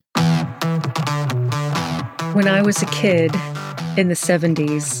When I was a kid in the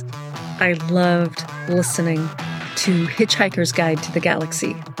 70s, I loved listening to Hitchhiker's Guide to the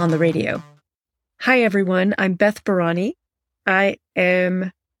Galaxy on the radio. Hi, everyone. I'm Beth Barani. I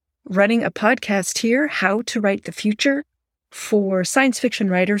am running a podcast here, How to Write the Future, for science fiction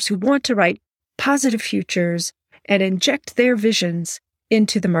writers who want to write positive futures and inject their visions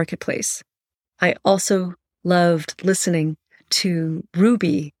into the marketplace. I also loved listening to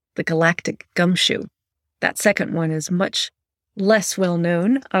Ruby, the Galactic Gumshoe. That second one is much less well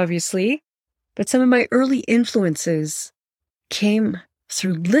known, obviously, but some of my early influences came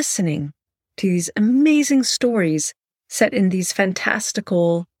through listening to these amazing stories set in these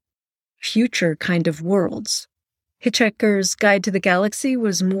fantastical future kind of worlds. Hitchhiker's Guide to the Galaxy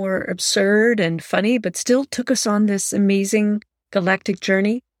was more absurd and funny, but still took us on this amazing galactic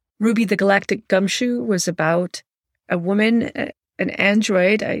journey. Ruby the Galactic Gumshoe was about a woman, an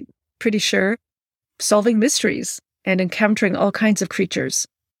android, I'm pretty sure, solving mysteries and encountering all kinds of creatures.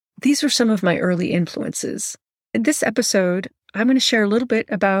 These were some of my early influences. In this episode, I'm going to share a little bit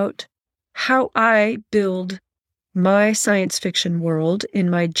about how I build my science fiction world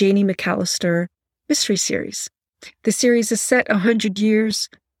in my Janie McAllister mystery series. The series is set 100 years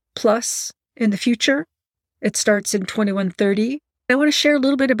plus in the future. It starts in 2130. I want to share a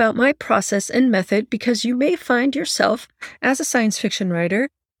little bit about my process and method because you may find yourself, as a science fiction writer,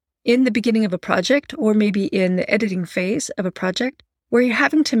 in the beginning of a project, or maybe in the editing phase of a project, where you're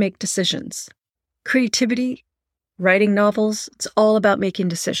having to make decisions. Creativity, writing novels, it's all about making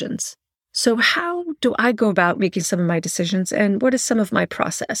decisions. So how do I go about making some of my decisions, and what is some of my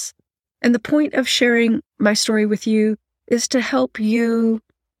process? And the point of sharing my story with you is to help you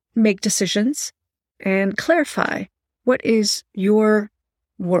make decisions and clarify what is your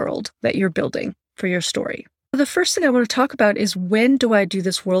world that you're building for your story. The first thing I want to talk about is, when do I do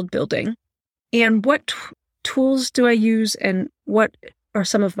this world building, and what tools do I use, and what are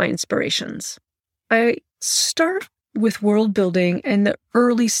some of my inspirations? I start with world building in the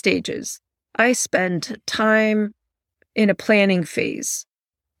early stages. I spend time in a planning phase,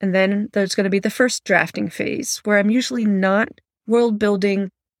 and then there's going to be the first drafting phase, where I'm usually not world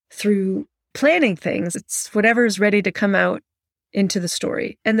building through planning things. It's whatever is ready to come out into the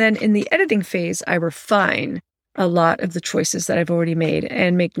story. And then in the editing phase, I refine a lot of the choices that I've already made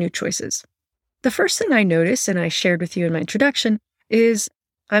and make new choices. The first thing I notice, and I shared with you in my introduction, is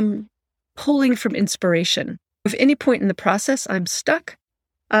I'm pulling from inspiration. If any point in the process I'm stuck,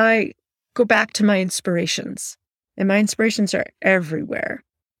 I go back to my inspirations. And my inspirations are everywhere.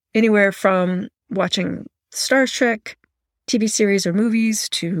 Anywhere from watching Star Trek, TV series or movies,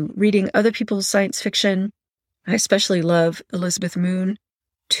 to reading other people's science fiction. I especially love Elizabeth Moon,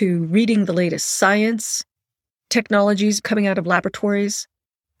 to reading the latest science, technologies coming out of laboratories.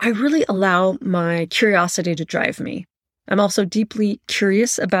 I really allow my curiosity to drive me. I'm also deeply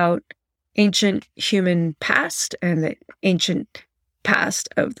curious about ancient human past and the ancient past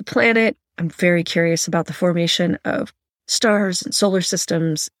of the planet. I'm very curious about the formation of stars and solar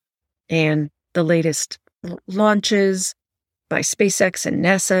systems and the latest launches by SpaceX and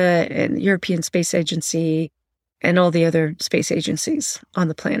NASA and the European Space Agency and all the other space agencies on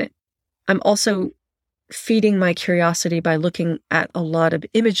the planet. I'm also feeding my curiosity by looking at a lot of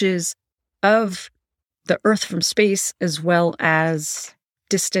images of the Earth from space, as well as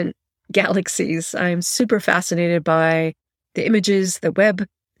distant galaxies. I'm super fascinated by the images the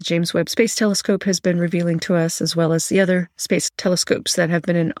James Webb Space Telescope has been revealing to us, as well as the other space telescopes that have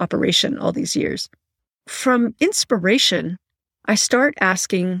been in operation all these years. From inspiration, I start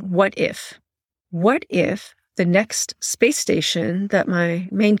asking, what if? What if the next space station that my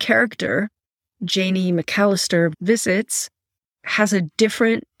main character, Janie McAllister, visits has a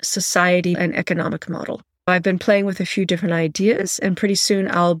different society and economic model? I've been playing with a few different ideas, and pretty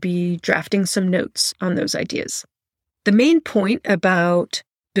soon I'll be drafting some notes on those ideas. The main point about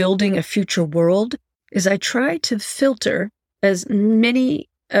building a future world is I try to filter as many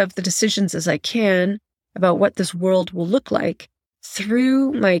of the decisions as I can about what this world will look like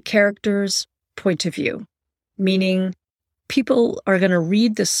through my character's point of view. Meaning, people are going to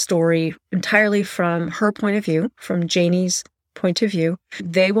read this story entirely from her point of view, from Janie's point of view.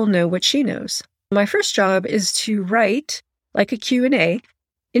 They will know what she knows. My first job is to write like a Q&A,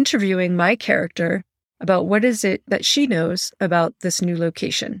 interviewing my character about what is it that she knows about this new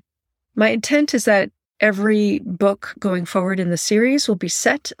location. My intent is that every book going forward in the series will be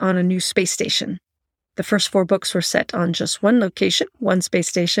set on a new space station. The first 4 books were set on just one location, one space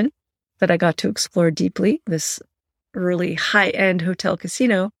station that I got to explore deeply, this early high-end hotel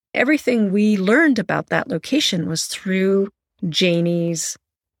casino. Everything we learned about that location was through Janie's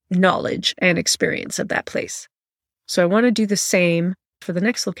knowledge and experience of that place. So I want to do the same for the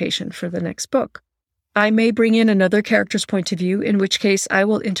next location, for the next book. I may bring in another character's point of view, in which case I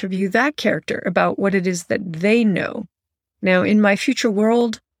will interview that character about what it is that they know. Now, in my future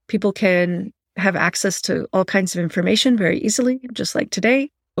world, people can have access to all kinds of information very easily, just like today.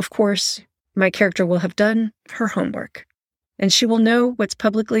 Of course, my character will have done her homework, and she will know what's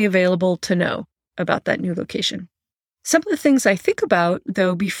publicly available to know about that new location. Some of the things I think about,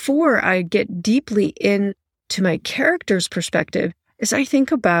 though, before I get deeply into my character's perspective, is I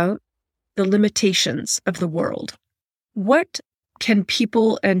think about the limitations of the world. What can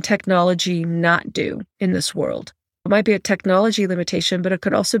people and technology not do in this world? It might be a technology limitation, but it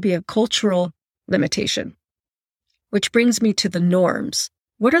could also be a cultural limitation. Which brings me to the norms.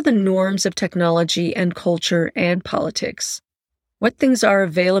 What are the norms of technology and culture and politics? What things are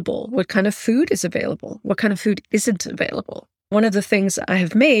available? What kind of food is available? What kind of food isn't available? One of the things I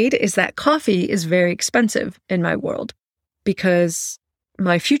have made is that coffee is very expensive in my world, because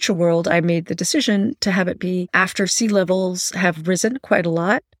my future world, I made the decision to have it be after sea levels have risen quite a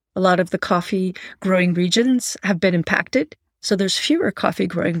lot. A lot of the coffee growing regions have been impacted. So there's fewer coffee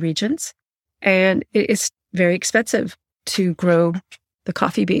growing regions, and it is very expensive to grow the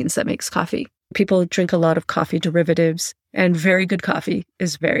coffee beans that makes coffee. People drink a lot of coffee derivatives, and very good coffee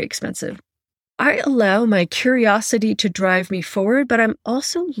is very expensive. I allow my curiosity to drive me forward, but I'm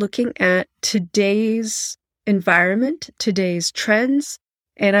also looking at today's environment, today's trends,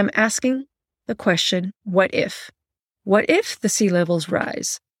 and I'm asking the question, what if? What if the sea levels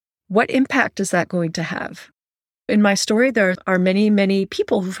rise? What impact is that going to have? In my story, there are many, many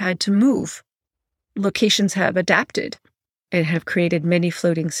people who've had to move. Locations have adapted and have created many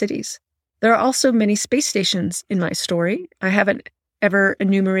floating cities. There are also many space stations in my story. I haven't ever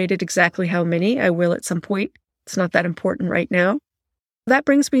enumerated exactly how many. I will at some point. It's not that important right now. That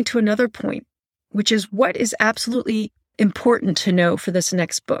brings me to another point, which is what is absolutely important to know for this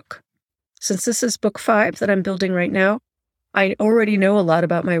next book. Since this is book 5 that I'm building right now, I already know a lot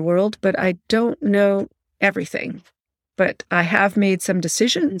about my world, but I don't know everything. But I have made some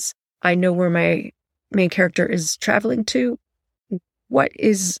decisions. I know where my main character is traveling to. What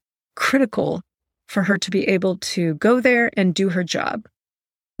is critical for her to be able to go there and do her job?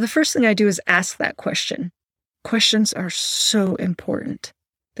 The first thing I do is ask that question. Questions are so important.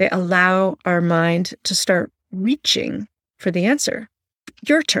 They allow our mind to start reaching for the answer.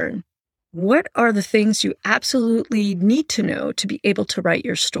 Your turn. What are the things you absolutely need to know to be able to write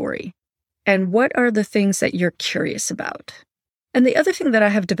your story? And what are the things that you're curious about? And the other thing that I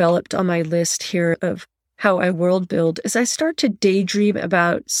have developed on my list here of how I world build is I start to daydream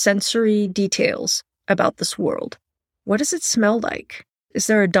about sensory details about this world. What does it smell like? Is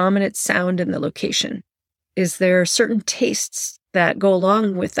there a dominant sound in the location? Is there certain tastes that go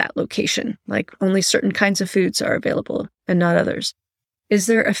along with that location, like only certain kinds of foods are available and not others? Is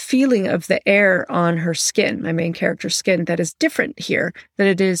there a feeling of the air on her skin, my main character's skin, that is different here than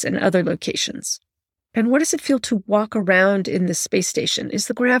it is in other locations? And what does it feel to walk around in the space station? Is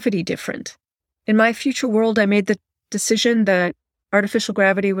the gravity different? In my future world, I made the decision that artificial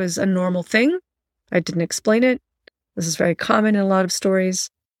gravity was a normal thing. I didn't explain it. This is very common in a lot of stories.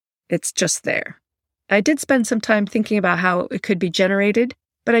 It's just there. I did spend some time thinking about how it could be generated,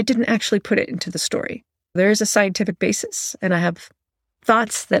 but I didn't actually put it into the story. There is a scientific basis, and I have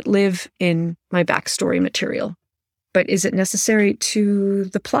thoughts that live in my backstory material. But is it necessary to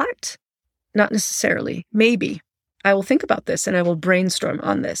the plot? Not necessarily. Maybe. I will think about this and I will brainstorm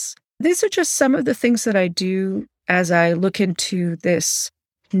on this. These are just some of the things that I do as I look into this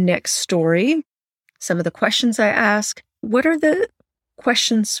next story. Some of the questions I ask. What are the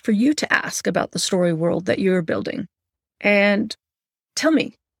questions for you to ask about the story world that you're building? And tell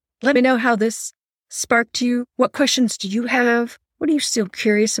me, let me know how this sparked you. What questions do you have? What are you still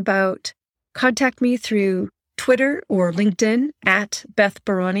curious about? Contact me through Twitter or LinkedIn at Beth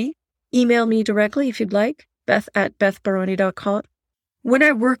Barani. Email me directly if you'd like, beth@bethbarani.com. When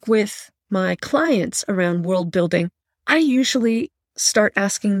I work with my clients around world building, I usually start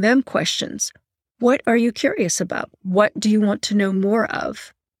asking them questions. What are you curious about? What do you want to know more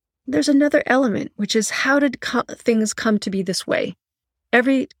of? There's another element, which is how did things come to be this way?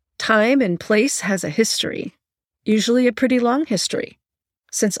 Every time and place has a history, usually a pretty long history.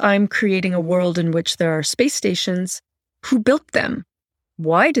 Since I'm creating a world in which there are space stations, who built them?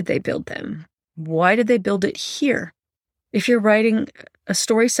 Why did they build them? Why did they build it here? If you're writing a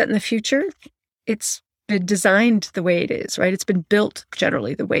story set in the future, it's been designed the way it is, right? It's been built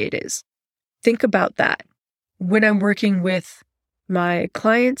generally the way it is. Think about that. When I'm working with my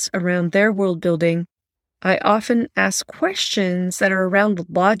clients around their world building, I often ask questions that are around the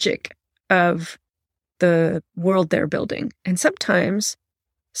logic of the world they're building. And sometimes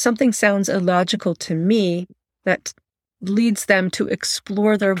something sounds illogical to me that leads them to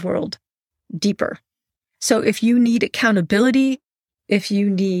explore their world deeper. So if you need accountability, if you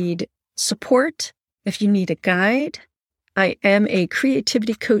need support, if you need a guide, I am a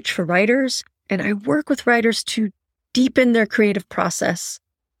creativity coach for writers, and I work with writers to deepen their creative process,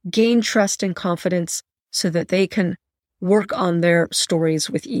 gain trust and confidence so that they can work on their stories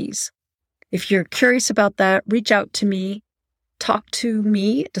with ease. If you're curious about that, reach out to me, talk to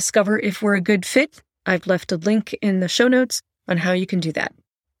me, discover if we're a good fit. I've left a link in the show notes on how you can do that.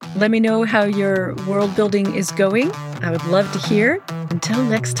 Let me know how your world building is going. I would love to hear. Until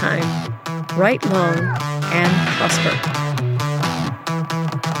next time, write long and prosper.